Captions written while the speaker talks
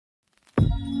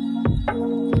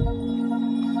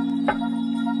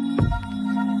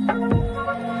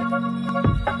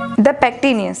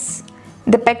pectineus.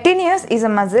 The pectineus is a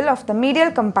muscle of the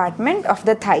medial compartment of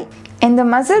the thigh. And the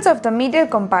muscles of the medial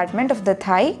compartment of the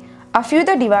thigh are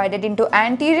further divided into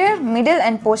anterior, middle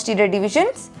and posterior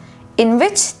divisions, in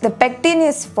which the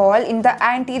pectineus fall in the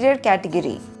anterior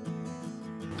category.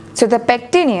 So the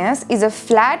pectineus is a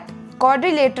flat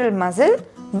quadrilateral muscle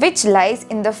which lies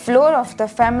in the floor of the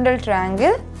femoral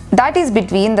triangle, that is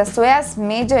between the psoas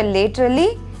major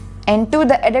laterally and to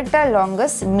the adductor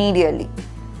longus medially.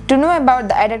 To know about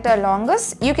the adductor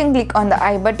longus, you can click on the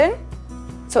I button.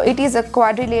 So it is a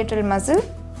quadrilateral muscle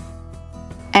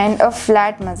and a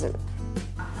flat muscle.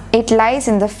 It lies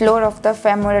in the floor of the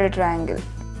femoral triangle.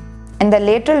 And the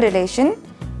lateral relation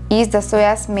is the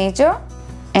psoas major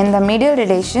and the medial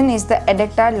relation is the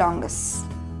adductor longus.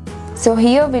 So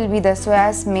here will be the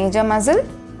psoas major muscle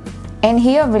and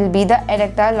here will be the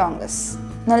adductor longus.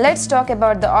 Now let's talk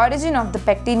about the origin of the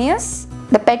pectineus.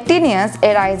 The pectineus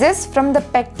arises from the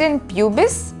pecten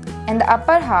pubis and the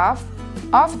upper half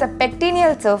of the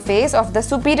pectineal surface of the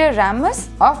superior ramus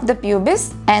of the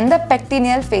pubis and the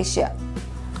pectineal fascia.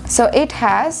 So it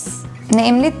has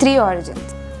namely three origins: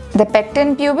 the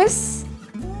pecten pubis,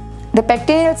 the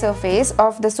pectineal surface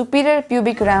of the superior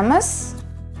pubic ramus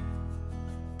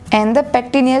and the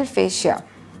pectineal fascia.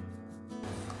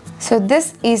 So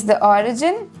this is the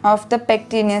origin of the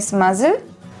pectineus muscle.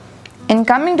 And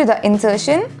coming to the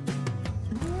insertion,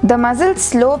 the muscle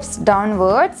slopes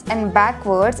downwards and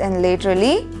backwards and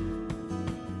laterally,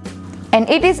 and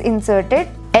it is inserted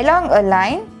along a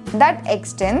line that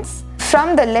extends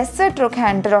from the lesser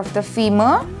trochanter of the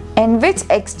femur and which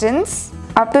extends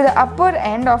up to the upper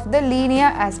end of the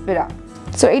linea aspera.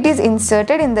 So it is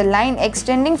inserted in the line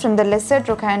extending from the lesser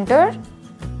trochanter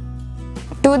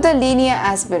to the linea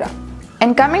aspera.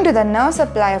 And coming to the nerve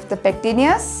supply of the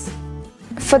pectineus,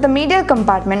 for the medial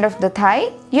compartment of the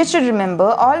thigh, you should remember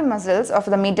all muscles of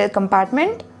the medial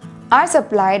compartment are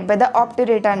supplied by the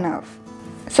obturator nerve.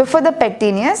 So for the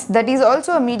pectineus, that is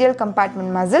also a medial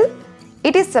compartment muscle,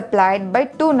 it is supplied by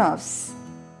two nerves.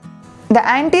 The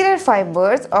anterior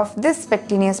fibers of this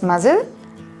pectineus muscle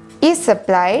is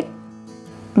supplied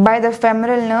by the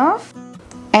femoral nerve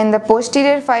and the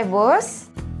posterior fibers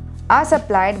are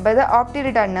supplied by the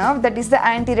obturator nerve, that is the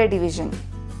anterior division.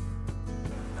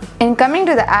 In coming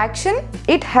to the action,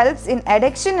 it helps in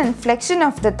adduction and flexion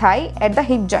of the thigh at the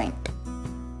hip joint.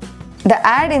 The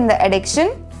add in the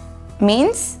adduction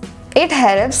means it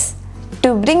helps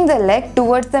to bring the leg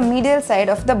towards the medial side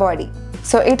of the body.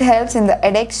 So it helps in the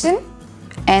adduction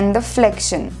and the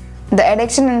flexion. The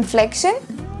adduction and flexion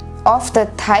of the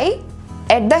thigh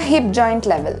at the hip joint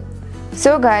level.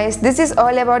 So guys, this is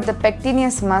all about the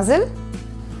pectineus muscle.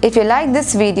 If you like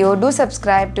this video, do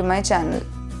subscribe to my channel.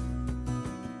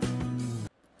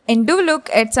 And do look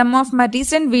at some of my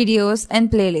recent videos and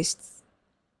playlists.